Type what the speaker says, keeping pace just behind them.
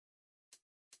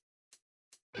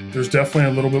There's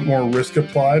definitely a little bit more risk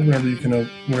applied whenever you can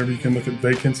look at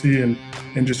vacancy and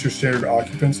just your standard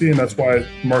occupancy, and that's why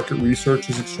market research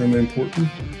is extremely important.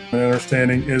 And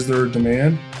understanding, is there a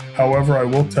demand? However, I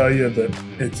will tell you that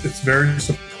it's very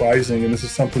surprising, and this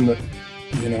is something that,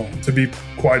 to be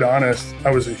quite honest,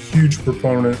 I was a huge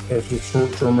proponent of the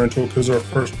short-term rental because our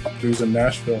first property was in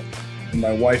Nashville, and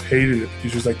my wife hated it.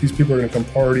 She was like, "These people are going to come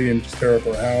party and just tear up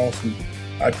our house," and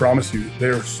I promise you, they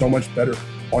are so much better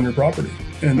on your property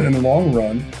in the long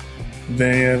run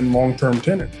than long-term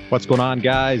tenant. What's going on,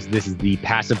 guys? This is the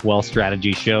Passive Wealth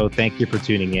Strategy Show. Thank you for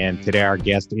tuning in. Today, our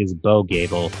guest is Bo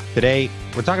Gable. Today,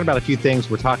 we're talking about a few things.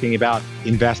 We're talking about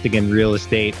investing in real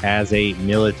estate as a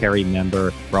military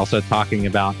member. We're also talking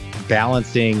about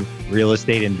balancing real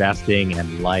estate investing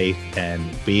and life and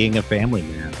being a family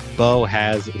man. Bo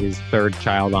has his third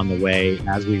child on the way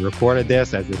as we recorded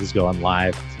this, as this is going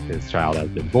live. His child has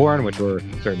been born, which we're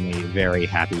certainly very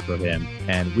happy for him.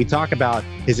 And we talk about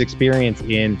his experience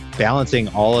in balancing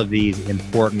all of these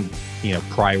important,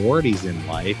 priorities in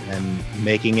life and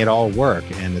making it all work,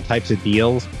 and the types of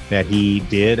deals that he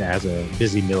did as a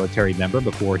busy military member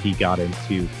before he got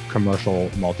into commercial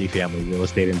multifamily real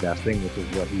estate investing, which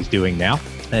is what he's doing now.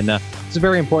 And it's a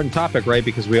very important topic, right?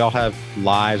 Because we all have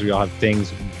lives, we all have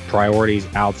things, priorities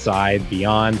outside,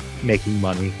 beyond making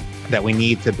money that we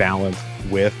need to balance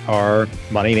with our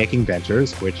money-making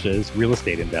ventures, which is real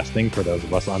estate investing for those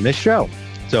of us on this show.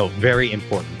 So very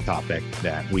important topic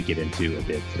that we get into a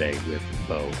bit today with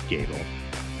Bo Gable.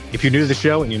 If you're new to the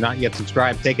show and you're not yet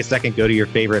subscribed, take a second, go to your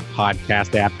favorite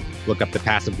podcast app, look up the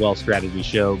Passive Wealth Strategy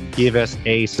Show, give us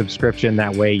a subscription.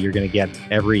 That way you're going to get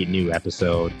every new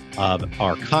episode of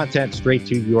our content straight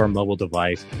to your mobile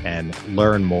device and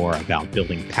learn more about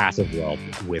building passive wealth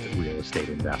with real estate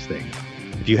investing.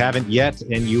 If you haven't yet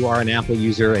and you are an Apple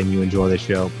user and you enjoy the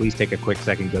show, please take a quick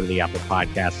second, go to the Apple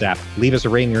Podcast app, leave us a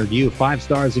rating and review, 5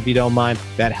 stars if you don't mind.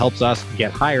 That helps us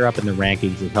get higher up in the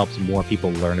rankings. It helps more people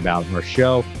learn about our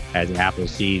show. As Apple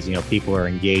sees, people are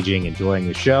engaging, enjoying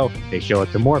the show. They show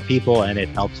it to more people and it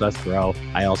helps us grow.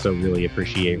 I also really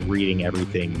appreciate reading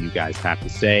everything you guys have to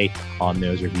say on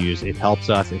those reviews. It helps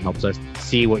us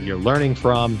see what you're learning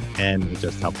from, and it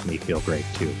just helps me feel great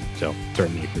too. So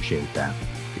certainly appreciate that.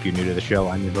 If you're new to the show,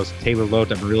 I'm your host, Taylor Loht.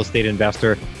 I'm a real estate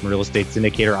investor. I'm a real estate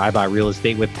syndicator. I buy real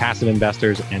estate with passive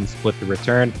investors and split the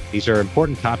return. These are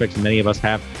important topics. Many of us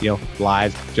have,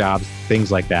 lives, jobs,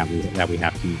 things like that we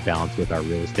have to balance with our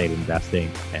real estate investing.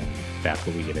 And that's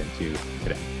what we get into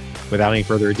today. Without any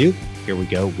further ado, here we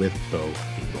go with Bo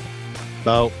Gable.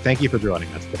 Bo, thank you for joining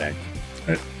us today.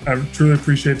 I truly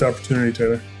appreciate the opportunity,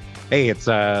 Taylor. Hey, it's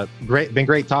been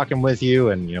great talking with you.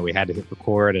 And, we had to hit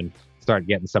record and start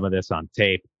getting some of this on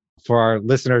tape. For our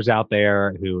listeners out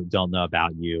there who don't know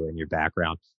about you and your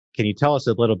background, can you tell us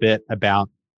a little bit about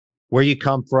where you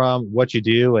come from, what you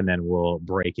do, and then we'll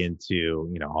break into,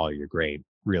 all your great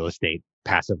real estate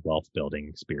passive wealth building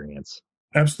experience.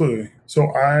 Absolutely.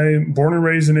 So I'm born and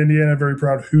raised in Indiana, very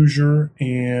proud Hoosier,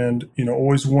 and,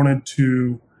 always wanted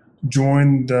to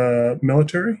join the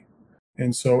military.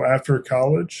 And so after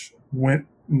college, went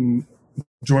and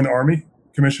joined the Army,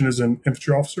 commissioned as an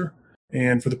infantry officer.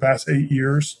 And for the past 8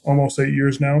 years, almost 8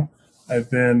 years now,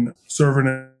 I've been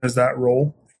serving as that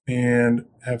role and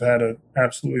have had an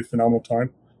absolutely phenomenal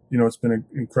time. It's been an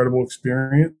incredible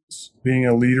experience. Being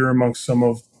a leader amongst some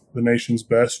of the nation's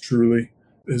best truly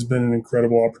has been an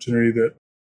incredible opportunity that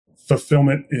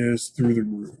fulfillment is through the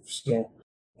roof. So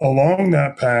along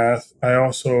that path, I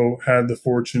also had the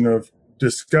fortune of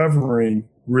discovering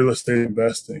real estate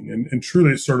investing. And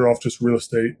truly it started off just real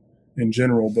estate in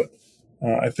general, but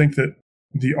I think that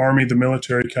the Army, the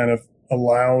military, kind of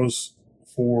allows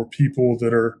for people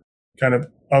that are kind of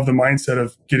the mindset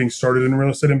of getting started in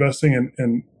real estate investing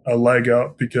and a leg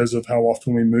up because of how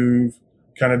often we move,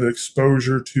 kind of the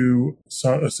exposure to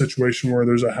a situation where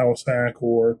there's a house hack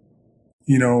or,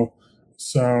 the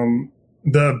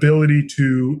ability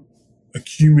to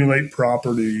accumulate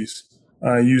properties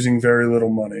using very little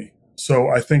money. So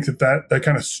I think that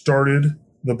kind of started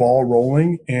the ball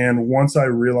rolling. And once I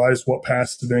realized what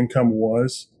passive income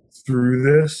was through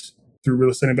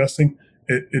real estate investing,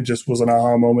 it just was an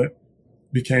aha moment.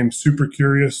 Became super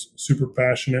curious, super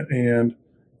passionate, and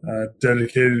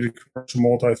dedicated to commercial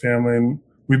multifamily. And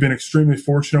we've been extremely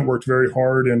fortunate, worked very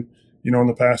hard. And, in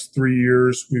the past 3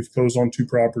 years, we've closed on 2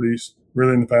 properties.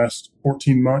 Really in the past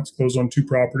 14 months, closed on 2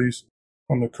 properties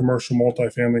on the commercial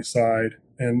multifamily side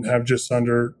and have just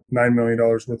under $9 million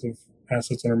worth of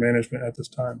assets under management at this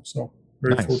time. So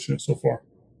very fortunate so far.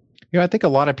 I think a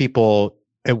lot of people,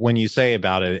 when you say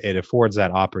about it, it affords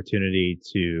that opportunity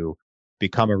to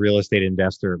become a real estate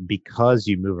investor because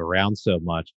you move around so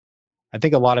much. I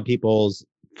think a lot of people's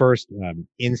first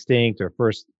instinct or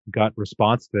first gut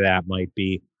response to that might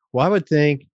be, well, I would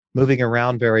think moving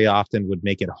around very often would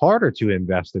make it harder to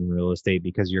invest in real estate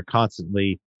because you're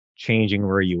constantly changing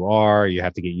where you are. You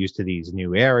have to get used to these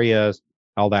new areas,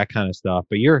 all that kind of stuff.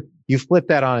 But you flipped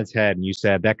that on its head and you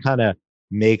said that kind of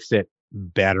makes it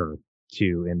better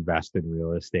to invest in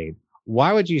real estate.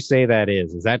 Why would you say that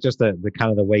is? Is that just the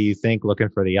kind of the way you think, looking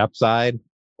for the upside?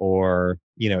 Or,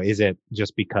 is it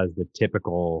just because the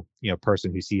typical,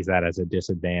 person who sees that as a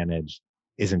disadvantage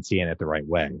isn't seeing it the right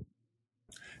way?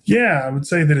 Yeah, I would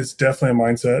say that it's definitely a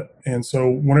mindset. And so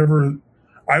whenever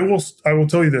I will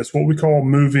tell you this, what we call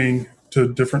moving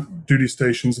to different duty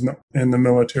stations in the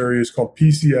military is called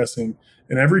PCSing.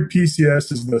 And every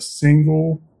PCS is the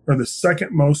single or the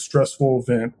second most stressful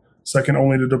event, second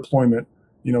only to deployment.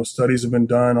 Studies have been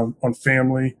done on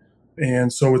family.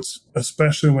 And so it's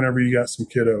especially whenever you got some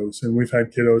kiddos, and we've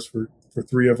had kiddos for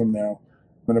 3 of them now,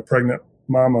 and a pregnant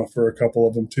mama for a couple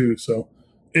of them too. So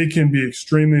it can be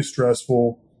extremely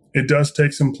stressful. It does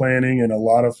take some planning and a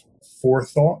lot of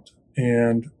forethought.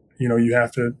 And, you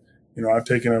have to, I've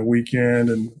taken a weekend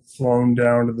and flown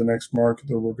down to the next market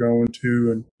that we're going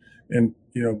to and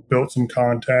built some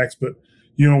contacts. But,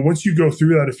 once you go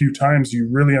through that a few times, you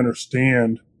really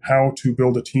understand how to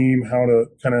build a team, how to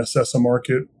kind of assess a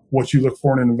market, what you look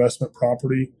for in an investment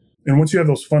property. And once you have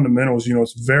those fundamentals,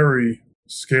 it's very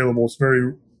scalable. It's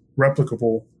very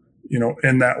replicable,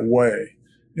 in that way.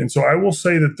 And so I will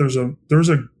say that there's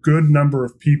a good number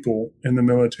of people in the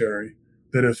military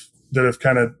that have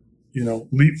kind of,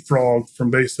 leapfrogged from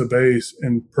base to base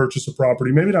and purchase a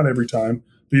property. Maybe not every time,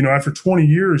 but, after 20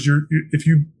 years, if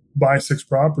you buy 6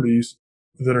 properties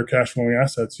that are cash flowing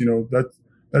assets,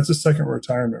 that's a second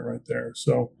retirement right there.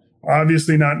 So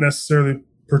obviously not necessarily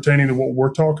pertaining to what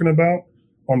we're talking about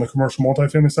on the commercial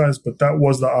multifamily side, but that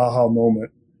was the aha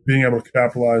moment, being able to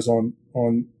capitalize on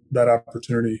that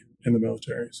opportunity in the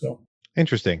military. So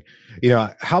interesting.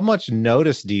 How much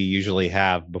notice do you usually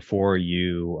have before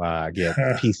you get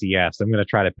PCS? I'm going to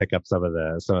try to pick up some of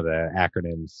the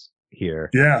acronyms here.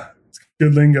 Yeah, it's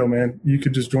good lingo, man. You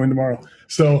could just join tomorrow.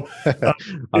 So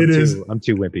I'm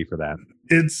too wimpy for that.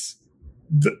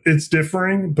 It's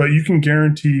differing, but you can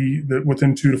guarantee that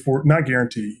within 2 to 4, not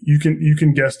guarantee, you can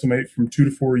guesstimate from 2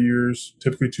 to 4 years,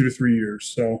 typically 2 to 3 years.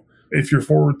 So if you're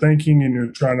forward thinking and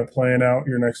you're trying to plan out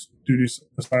your next duty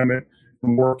assignment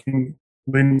and working,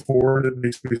 leaning forward,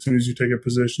 basically as soon as you take a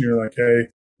position, you're like, hey,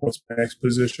 what's my next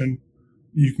position?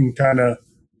 You can kind of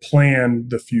plan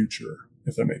the future,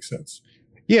 if that makes sense.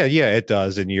 Yeah, it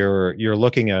does. And you're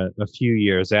looking a few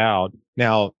years out.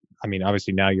 Now, I mean,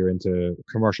 obviously now you're into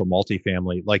commercial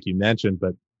multifamily, like you mentioned,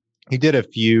 but you did a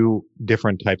few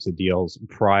different types of deals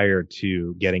prior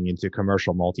to getting into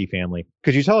commercial multifamily.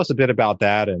 Could you tell us a bit about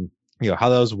that and, how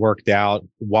those worked out,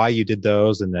 why you did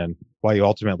those, and then why you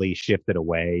ultimately shifted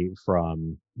away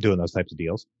from doing those types of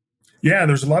deals? Yeah,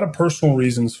 there's a lot of personal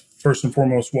reasons, first and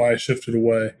foremost, why I shifted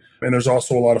away. And there's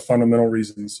also a lot of fundamental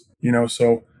reasons,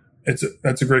 so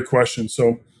that's a great question.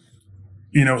 So,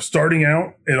 starting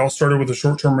out, it all started with a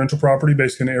short-term rental property,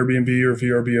 basically an Airbnb or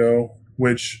VRBO,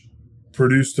 which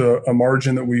produced a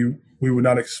margin that we would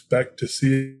not expect to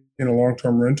see in a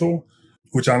long-term rental,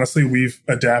 which honestly we've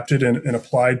adapted and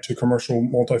applied to commercial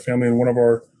multifamily. In one of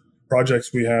our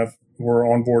projects we're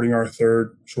onboarding our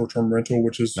 3rd short-term rental,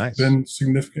 which has been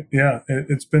significant. Yeah,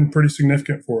 it's been pretty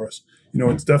significant for us.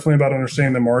 It's definitely about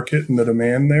understanding the market and the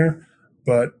demand there.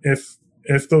 But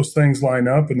if those things line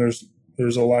up and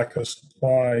there's a lack of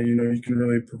supply, you can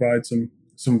really provide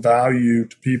some value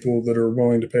to people that are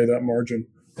willing to pay that margin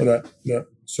or that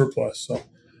surplus. So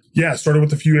yeah, started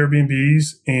with a few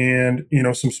Airbnbs and,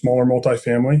 some smaller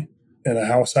multifamily and a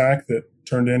house hack that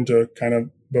turned into kind of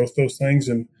both those things.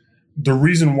 And the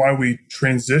reason why we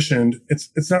transitioned,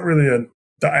 it's not really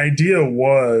the idea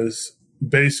was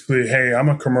basically, hey, I'm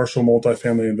a commercial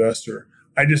multifamily investor.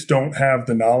 I just don't have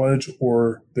the knowledge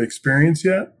or the experience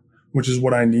yet, which is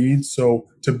what I need. So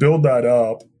to build that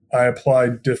up, I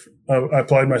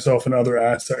applied myself in other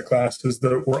asset classes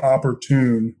that were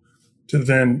opportune to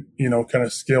then, kind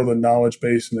of scale the knowledge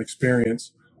base and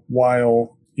experience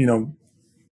while,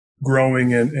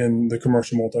 growing in the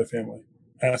commercial multifamily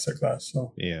asset class.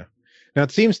 So, yeah. Now,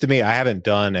 it seems to me, I haven't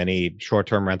done any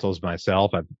short-term rentals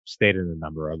myself. I've stayed in a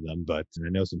number of them, but I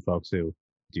know some folks who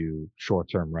do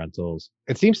short-term rentals.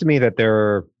 It seems to me that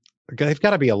they've got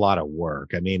to be a lot of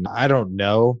work. I mean, I don't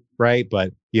know, right?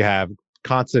 But you have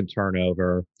constant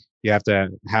turnover. You have to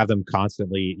have them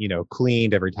constantly,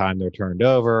 cleaned every time they're turned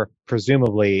over.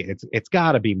 Presumably, it's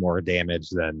got to be more damage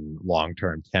than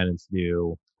long-term tenants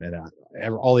do, and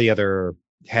all the other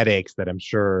headaches that I'm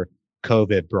sure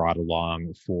COVID brought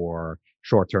along for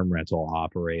short-term rental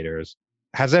operators.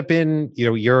 Has that been,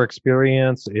 your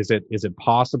experience? Is it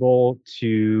possible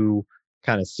to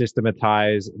kind of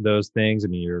systematize those things? I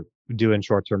mean, you're doing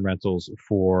short-term rentals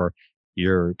for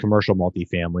your commercial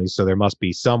multifamilies, so there must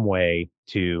be some way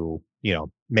to,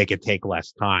 make it take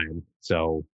less time.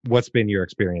 So what's been your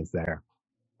experience there?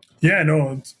 Yeah,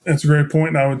 no, it's a great point.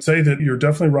 And I would say that you're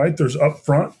definitely right. There's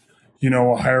upfront,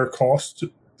 a higher cost.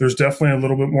 There's definitely a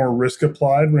little bit more risk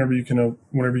applied whenever you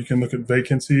can look at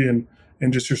vacancy and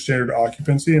just your standard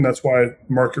occupancy. And that's why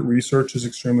market research is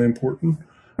extremely important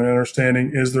and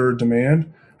understanding, is there a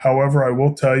demand? However, I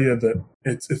will tell you that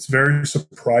it's very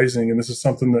surprising. And this is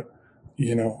something that,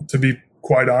 to be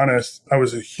quite honest, I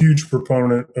was a huge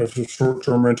proponent of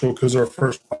short-term rental because our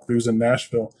first property was in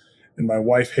Nashville. And my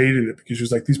wife hated it because she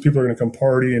was like, these people are going to come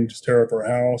party and just tear up our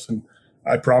house. And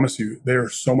I promise you, they are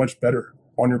so much better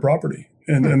on your property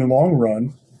and in the long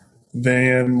run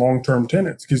than long-term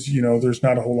tenants. Because, there's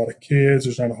not a whole lot of kids.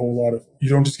 There's not a whole lot of, you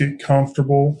don't just get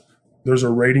comfortable. There's a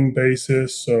rating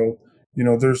basis. So,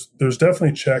 there's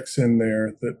definitely checks in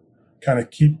there that kind of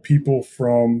keep people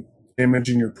from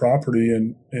damaging your property.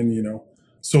 And,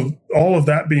 so all of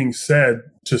that being said,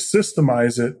 to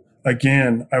systemize it,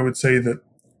 again, I would say that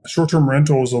short-term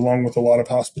rentals, along with a lot of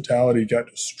hospitality, got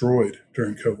destroyed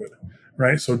during COVID,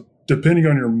 right? So depending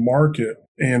on your market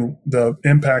and the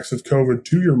impacts of COVID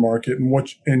to your market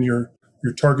and your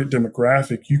target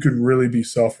demographic, you could really be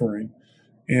suffering.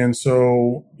 And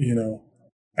so,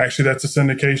 actually that's a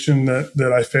syndication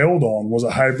that I failed on, was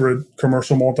a hybrid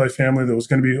commercial multifamily that was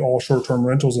going to be all short-term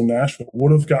rentals in Nashville.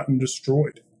 Would have gotten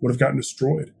destroyed.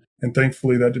 And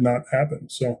thankfully that did not happen.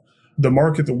 So the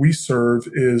market that we serve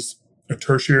is a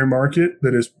tertiary market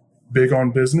that is big on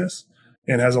business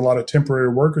and has a lot of temporary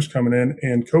workers coming in,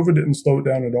 and COVID didn't slow it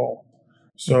down at all.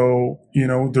 So,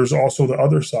 there's also the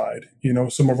other side.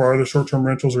 Some of our other short-term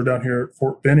rentals are down here at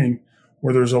Fort Benning,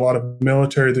 where there's a lot of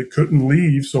military that couldn't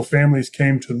leave. So families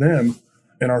came to them,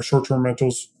 and our short-term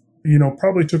rentals,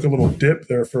 probably took a little dip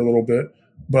there for a little bit,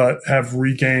 but have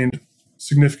regained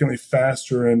significantly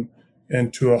faster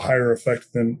and to a higher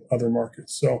effect than other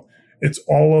markets. So it's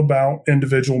all about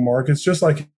individual markets, just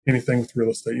like anything with real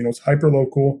estate. It's hyper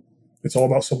local. It's all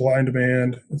about supply and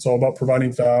demand. It's all about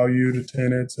providing value to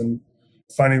tenants and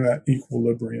finding that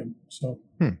equilibrium. So,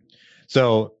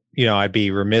 I'd be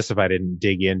remiss if I didn't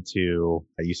dig into,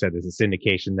 you said there's a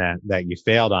syndication that you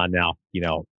failed on. Now,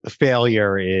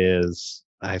 failure is,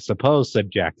 I suppose,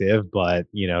 subjective, but,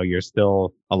 you're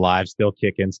still alive, still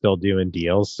kicking, still doing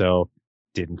deals. So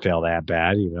didn't fail that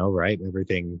bad, right?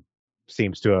 Everything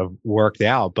seems to have worked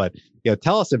out, but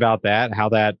tell us about that, how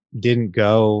that didn't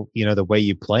go the way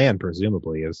you planned,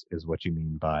 presumably is what you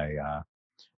mean by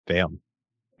failed.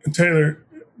 Taylor,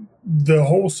 the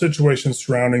whole situation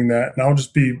surrounding that, and I'll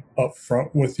just be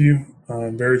upfront with you,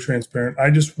 very transparent, I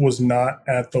just was not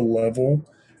at the level.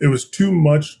 It was too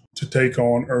much to take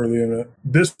on early in it.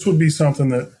 This would be something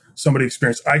that somebody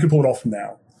experienced. I could pull it off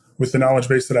now with the knowledge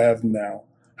base that I have now.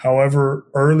 However,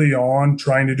 early on,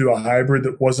 trying to do a hybrid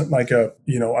that wasn't like I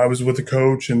was with a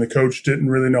coach and the coach didn't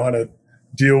really know how to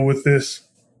deal with this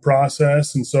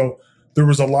process. And so there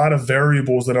was a lot of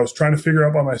variables that I was trying to figure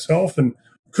out by myself and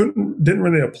didn't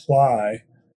really apply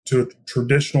to a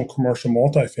traditional commercial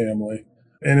multifamily.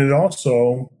 And it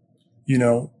also,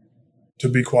 to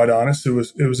be quite honest, it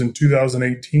was in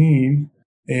 2018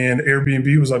 and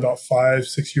Airbnb was about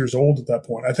 5-6 years old at that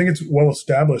point. I think it's well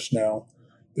established now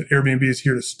that Airbnb is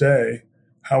here to stay.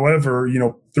 However,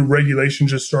 the regulation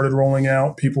just started rolling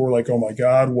out. People were like, oh my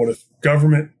God, what if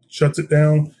government shuts it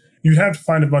down? You'd have to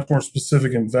find a much more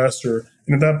specific investor.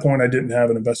 And at that point, I didn't have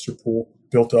an investor pool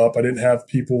built up. I didn't have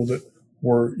people that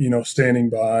were, standing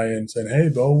by and saying, hey,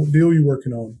 Bo, what deal are you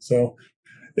working on? So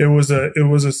it was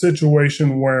a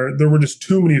situation where there were just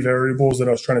too many variables that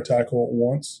I was trying to tackle at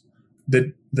once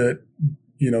that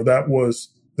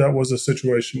was a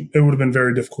situation. It would have been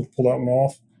very difficult to pull that one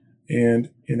off. And,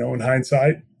 in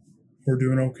hindsight, we're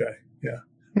doing okay.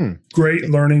 Yeah. Great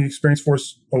learning experience for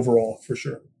us overall, for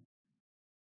sure.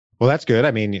 Well, that's good.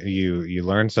 I mean, you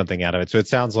learned something out of it. So it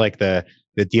sounds like the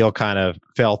deal kind of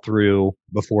fell through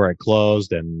before it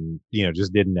closed and,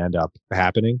 just didn't end up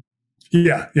happening.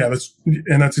 Yeah.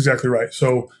 That's exactly right.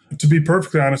 So to be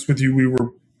perfectly honest with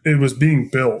you, it was being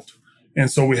built. And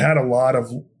so we had a lot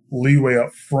of leeway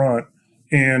up front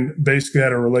and basically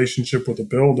had a relationship with the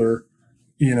builder,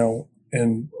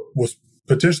 and was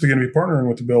potentially going to be partnering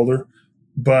with the builder.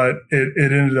 But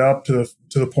it ended up to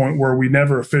the point where we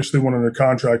never officially went under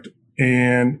contract.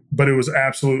 But it was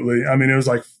absolutely, it was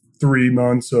like 3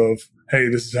 months of, hey,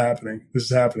 this is happening.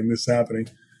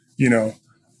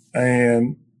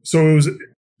 And So it was,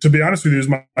 to be honest with you, it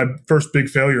was my first big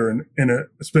failure. And I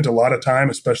spent a lot of time,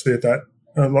 especially at that,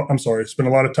 spent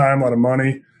a lot of time, a lot of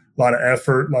money, a lot of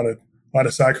effort, a lot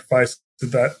of sacrifice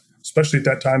at that, especially at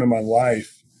that time in my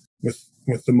life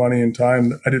with the money and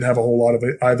time. I didn't have a whole lot of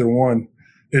either one.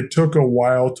 It took a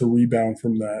while to rebound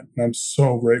from that. And I'm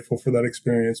so grateful for that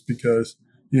experience because,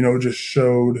 it just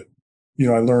showed,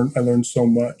 I learned so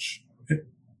much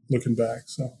looking back.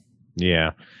 So.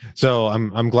 Yeah. So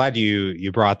I'm glad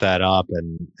you brought that up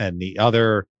and the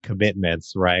other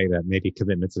commitments, right? Maybe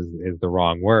commitments is the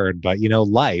wrong word, but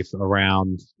life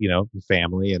around,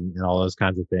 family and all those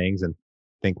kinds of things. And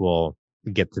I think we'll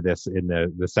get to this in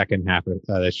the second half of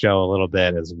the show a little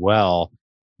bit as well.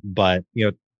 But,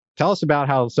 tell us about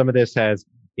how some of this has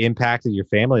impacted your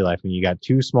family life. When you got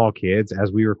two small kids,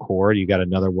 as we record, you got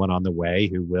another one on the way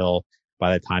who will,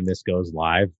 by the time this goes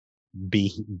live,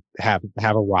 have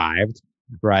arrived,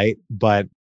 right? But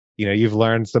you've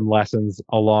learned some lessons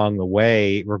along the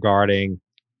way regarding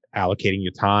allocating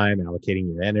your time,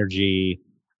 allocating your energy,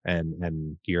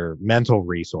 and your mental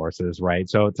resources, right?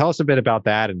 So tell us a bit about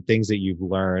that and things that you've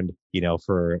learned,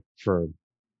 for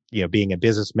being a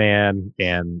businessman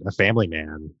and a family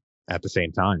man at the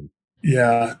same time.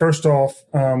 Yeah. First off,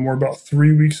 we're about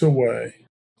 3 weeks away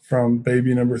from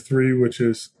baby number 3, which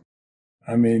is,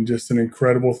 just an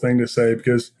incredible thing to say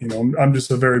because, I'm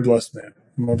just a very blessed man.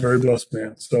 I'm a very blessed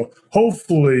man. So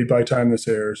hopefully by the time this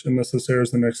airs, unless this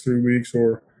airs in the next 3 weeks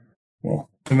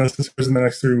unless this airs in the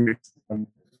next 3 weeks.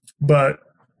 But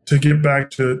to get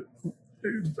back to,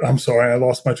 I'm sorry, I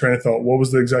lost my train of thought. What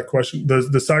was the exact question?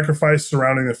 The sacrifice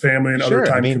surrounding the family and other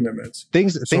time commitments.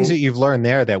 Things that you've learned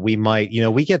there that we might,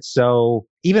 we get so,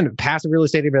 even passive real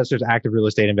estate investors, active real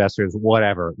estate investors,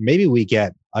 whatever, maybe we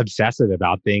get obsessive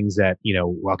about things that,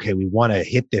 okay, we want to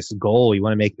hit this goal. We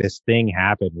want to make this thing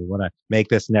happen. We want to make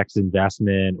this next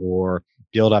investment or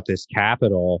build up this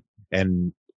capital.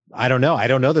 And I don't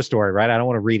know the story, right? I don't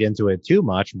want to read into it too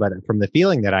much, but from the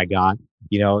feeling that I got,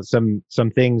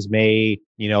 some things may,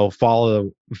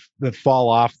 fall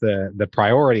off the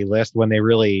priority list when they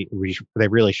really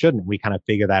shouldn't. We kind of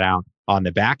figure that out on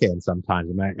the back end sometimes.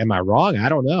 Am I wrong? I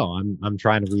don't know. I'm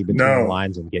trying to read between the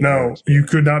lines and get. No, you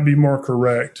could not be more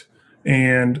correct.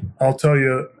 And I'll tell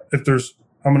you,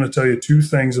 I'm going to tell you 2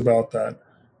 things about that.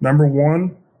 Number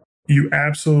one, you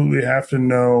absolutely have to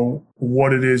know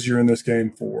what it is you're in this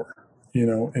game for,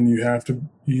 and you have to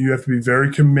be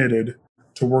very committed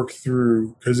to work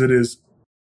through, because it is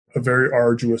a very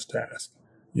arduous task,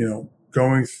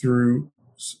 going through,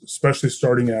 especially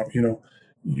starting out,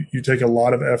 you take a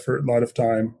lot of effort, a lot of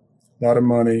time, a lot of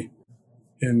money,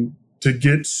 and to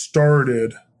get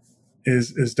started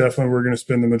is definitely where we're going to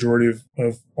spend the majority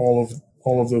of all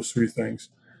of those 3 things.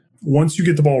 Once you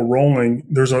get the ball rolling,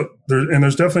 there's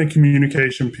definitely a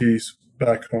communication piece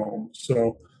back home.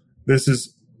 So this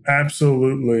is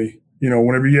absolutely,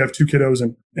 whenever you have 2 kiddos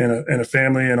and a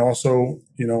family, and also,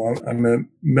 I'm a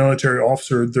military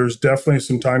officer, there's definitely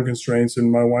some time constraints.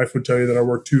 And my wife would tell you that I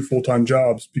work 2 full-time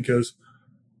jobs because,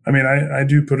 I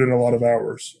do put in a lot of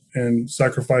hours and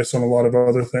sacrifice on a lot of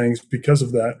other things because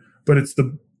of that. But it's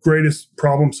the greatest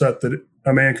problem set that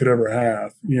a man could ever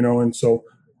have, and so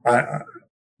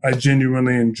I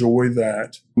genuinely enjoy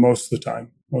that most of the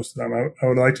time. I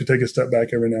would like to take a step back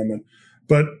every now and then.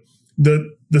 But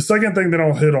the second thing that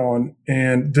I'll hit on,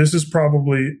 and this is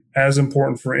probably as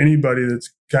important for anybody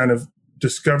that's kind of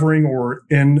discovering or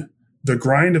in the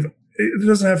grind of, it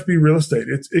doesn't have to be real estate.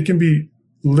 It can be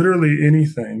literally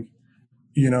anything.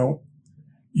 You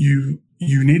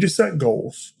need to set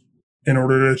goals in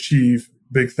order to achieve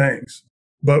big things.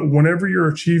 But whenever you're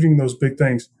achieving those big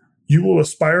things, you will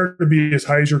aspire to be as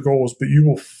high as your goals, but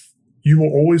you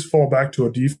will always fall back to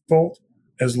a default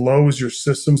as low as your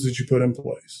systems that you put in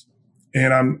place.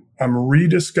 And I'm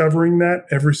rediscovering that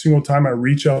every single time I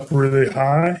reach up really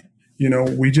high.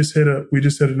 We just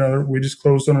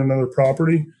closed on another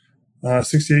property,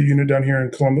 68 unit down here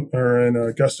in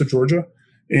Augusta, Georgia,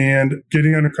 and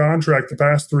getting under contract the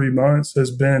past 3 months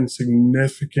has been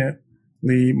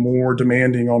significantly more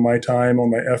demanding on my time,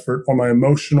 on my effort, on my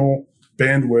emotional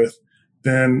bandwidth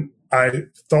than I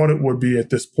thought it would be at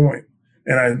this point.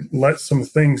 And I let some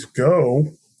things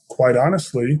go, quite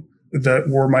honestly, that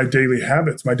were my daily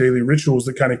habits, my daily rituals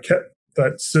that kind of kept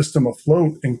that system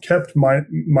afloat and kept my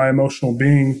emotional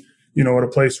being, at a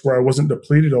place where I wasn't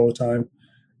depleted all the time.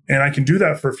 And I can do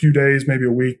that for a few days, maybe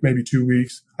a week, maybe 2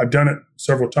 weeks. I've done it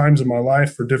several times in my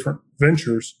life for different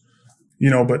ventures,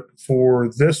 but for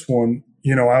this one,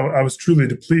 I was truly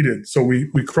depleted. So we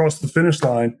crossed the finish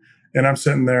line and I'm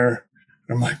sitting there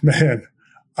and I'm like, man,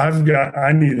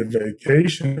 I need a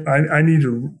vacation. I need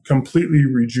to completely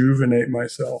rejuvenate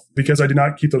myself because I did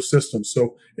not keep those systems.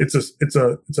 So it's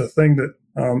a thing that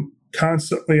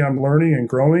constantly I'm learning and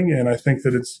growing. And I think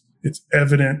that it's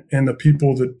evident in the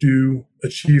people that do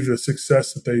achieve the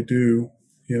success that they do.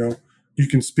 You know, you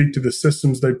can speak to the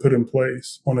systems they put in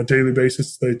place on a daily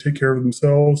basis. They take care of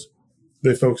themselves.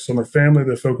 They focus on their family.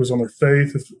 They focus on their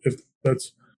faith. If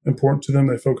that's important to them,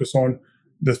 they focus on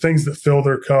the things that fill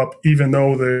their cup, even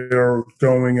though they are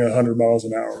going 100 miles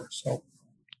an hour. So,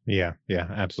 yeah,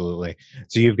 absolutely.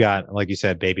 So you've got, like you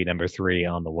said, baby number 3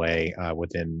 on the way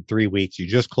within 3 weeks. You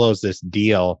just closed this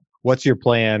deal. What's your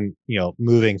plan,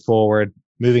 moving forward,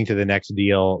 moving to the next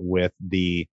deal with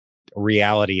the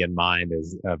reality in mind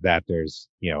is that there's,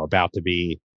 about to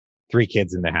be 3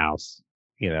 kids in the house,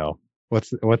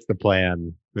 what's the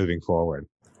plan moving forward?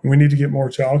 We need to get more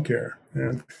childcare.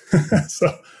 And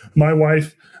so my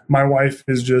wife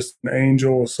is just an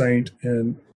angel, a saint,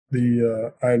 and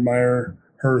I admire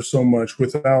her so much.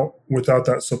 Without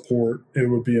that support, it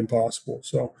would be impossible.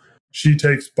 So she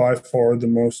takes by far the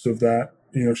most of that.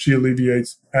 She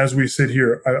alleviates as we sit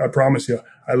here. I promise you,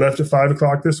 I left at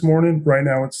 5:00 this morning. Right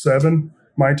now it's 7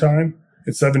 my time.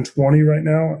 It's 7:20 right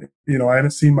now. I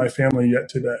haven't seen my family yet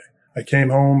today. I came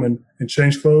home and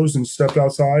changed clothes and stepped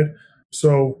outside.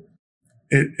 So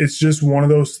it's just one of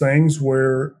those things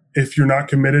where if you're not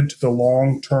committed to the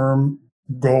long-term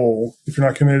goal, if you're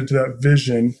not committed to that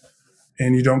vision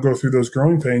and you don't go through those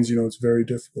growing pains, it's very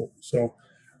difficult. So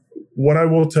what I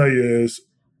will tell you is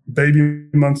baby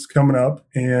month's coming up,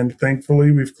 and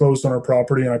thankfully we've closed on our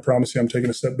property, and I promise you I'm taking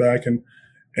a step back and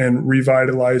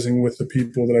revitalizing with the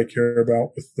people that I care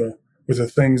about, with the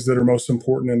things that are most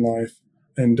important in life,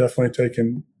 and definitely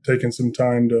taking some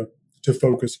time to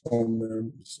focus on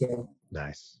them. So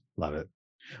nice. Love it.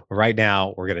 Well, right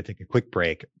now we're going to take a quick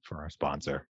break for our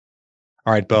sponsor.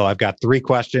 All right, Bo, I've got 3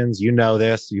 questions. You know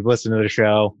this. You've listened to the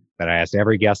show that I asked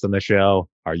every guest on the show.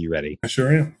 Are you ready? I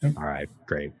sure am. Yep. All right,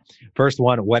 great. First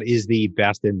one, what is the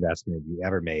best investment you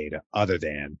ever made other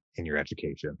than in your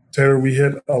education? Taylor, we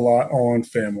hit a lot on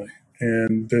family,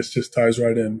 and this just ties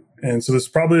right in. And so this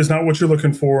probably is not what you're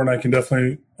looking for, and I can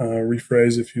definitely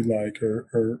rephrase if you like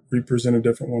or represent a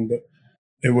different one, but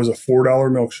it was a $4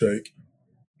 milkshake.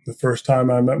 The first time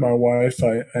I met my wife,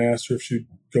 I asked her if she'd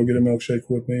go get a milkshake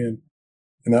with me,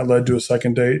 and that led to a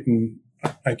second date. And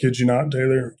I kid you not,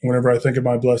 Taylor, whenever I think of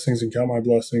my blessings and count my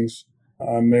blessings,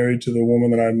 I'm married to the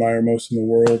woman that I admire most in the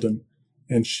world. And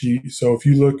so if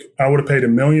you look, I would have paid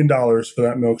 $1 million for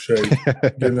that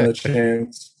milkshake, given a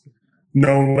chance.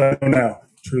 No, now,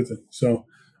 truth. So,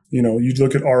 you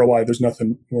look at ROI, there's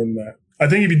nothing more than that. I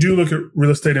think if you do look at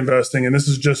real estate investing, and this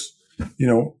is just,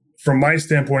 from my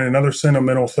standpoint, another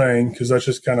sentimental thing, because that's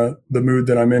just kind of the mood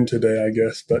that I'm in today, I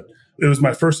guess. But it was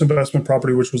my first investment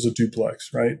property, which was a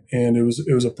duplex, right? And it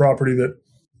was a property that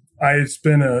I had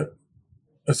spent a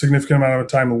significant amount of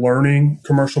time learning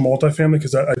commercial multifamily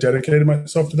because I dedicated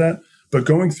myself to that. But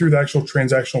going through the actual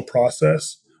transactional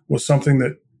process was something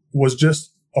that was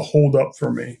just a hold up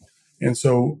for me. And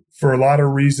so for a lot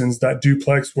of reasons, that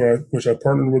duplex, which I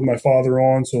partnered with my father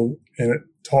on, and it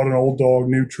taught an old dog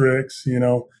new tricks,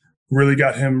 really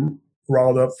got him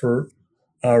riled up for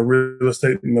real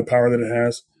estate and the power that it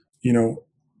has.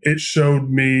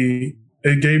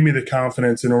 It gave me the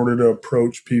confidence in order to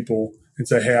approach people and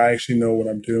say, hey, I actually know what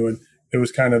I'm doing. It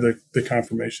was kind of the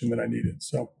confirmation that I needed.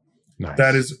 So nice.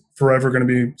 That is forever going to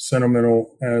be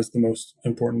sentimental as the most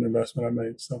important investment I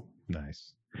made. So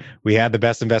nice. We had the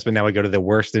best investment. Now we go to the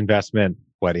worst investment.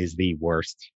 What is the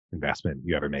worst investment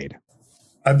you ever made?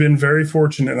 I've been very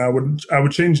fortunate, and I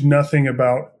would change nothing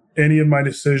about any of my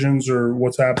decisions or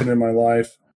what's happened in my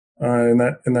life. And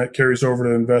that carries over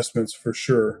to investments for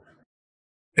sure.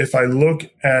 If I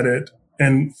look at it,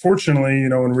 and fortunately,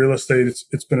 in real estate,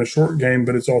 it's been a short game,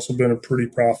 but it's also been a pretty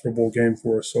profitable game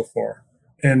for us so far.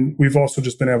 And we've also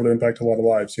just been able to impact a lot of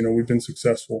lives. We've been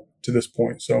successful to this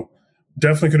point. So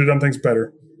definitely could have done things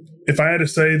better. If I had to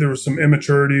say there was some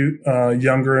immaturity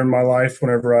younger in my life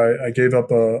whenever I gave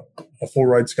up a full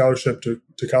ride scholarship to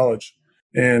college.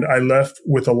 And I left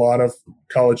with a lot of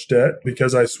college debt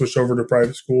because I switched over to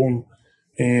private school.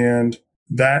 And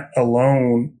that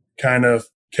alone kind of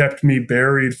kept me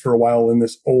buried for a while in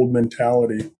this old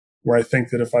mentality where I think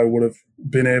that if I would have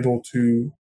been able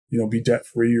to, be debt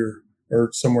free or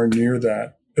somewhere near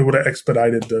that, it would have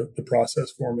expedited the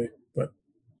process for me. But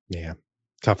yeah,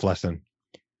 tough lesson.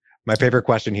 My favorite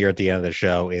question here at the end of the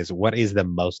show is, what is the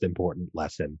most important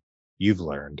lesson you've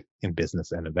learned in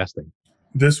business and investing?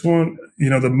 This one,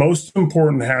 the most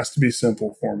important has to be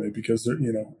simple for me because,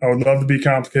 I would love to be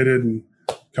complicated and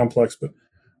complex, but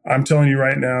I'm telling you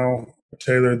right now,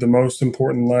 Taylor, the most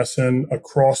important lesson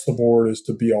across the board is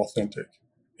to be authentic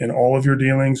in all of your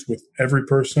dealings with every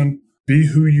person. Be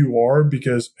who you are,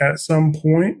 because at some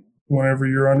point, whenever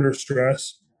you're under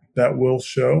stress, that will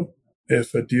show.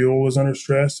 If a deal is under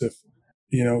stress,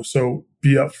 so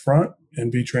be upfront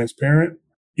and be transparent.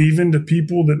 Even to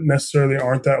people that necessarily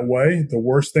aren't that way, the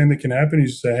worst thing that can happen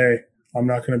is you say, hey, I'm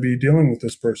not going to be dealing with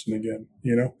this person again,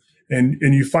 and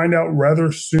you find out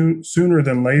rather sooner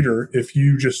than later if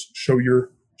you just show your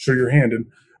hand. And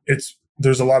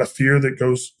there's a lot of fear that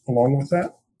goes along with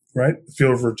that, right? The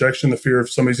fear of rejection, the fear of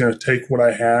somebody's going to take what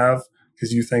I have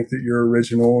because you think that you're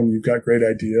original and you've got great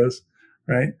ideas,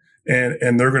 right?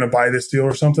 And they're going to buy this deal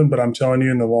or something. But I'm telling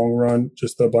you, in the long run,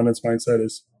 just the abundance mindset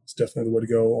is definitely the way to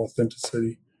go.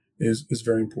 Authenticity is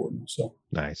very important. So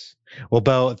nice. Well,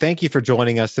 Bo, thank you for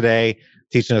joining us today,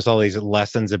 teaching us all these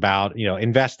lessons about,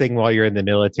 investing while you're in the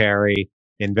military,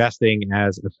 investing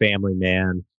as a family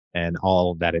man, and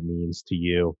all that it means to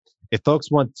you. If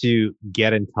folks want to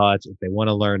get in touch, if they want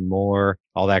to learn more,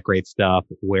 all that great stuff,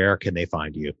 where can they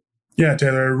find you? Yeah,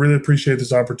 Taylor, I really appreciate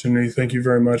this opportunity. Thank you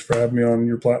very much for having me on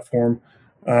your platform.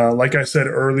 Like I said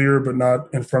earlier, but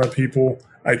not in front of people,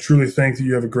 I truly think that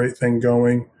you have a great thing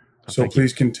going. So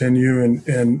please continue.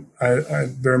 And I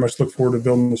very much look forward to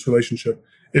building this relationship.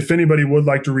 If anybody would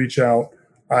like to reach out,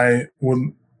 I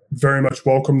would very much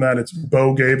welcome that. It's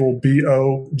Bo Goebel,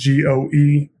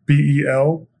 BOGOEBEL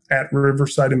at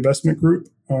Riverside Investment Group.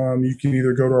 You can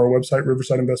either go to our website,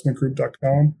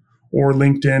 riversideinvestmentgroup.com, or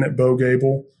LinkedIn at Bo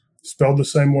Goebel, spelled the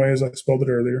same way as I spelled it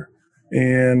earlier,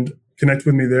 and connect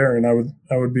with me there. And I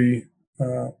would be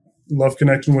love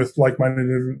connecting with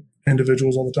like-minded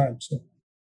individuals all the time. So.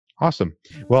 Awesome.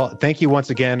 Well, thank you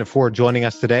once again for joining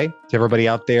us today. To everybody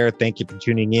out there, thank you for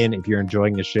tuning in. If you're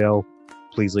enjoying the show,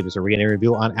 please leave us a rating and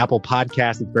review on Apple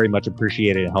Podcasts. It's very much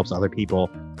appreciated. It helps other people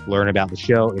learn about the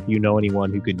show. If you know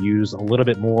anyone who could use a little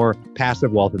bit more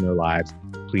passive wealth in their lives,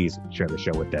 please share the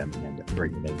show with them and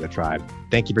bring them into the tribe.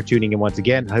 Thank you for tuning in once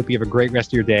again. I hope you have a great rest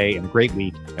of your day and a great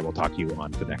week, and we'll talk to you on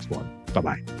the next one.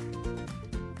 Bye-bye.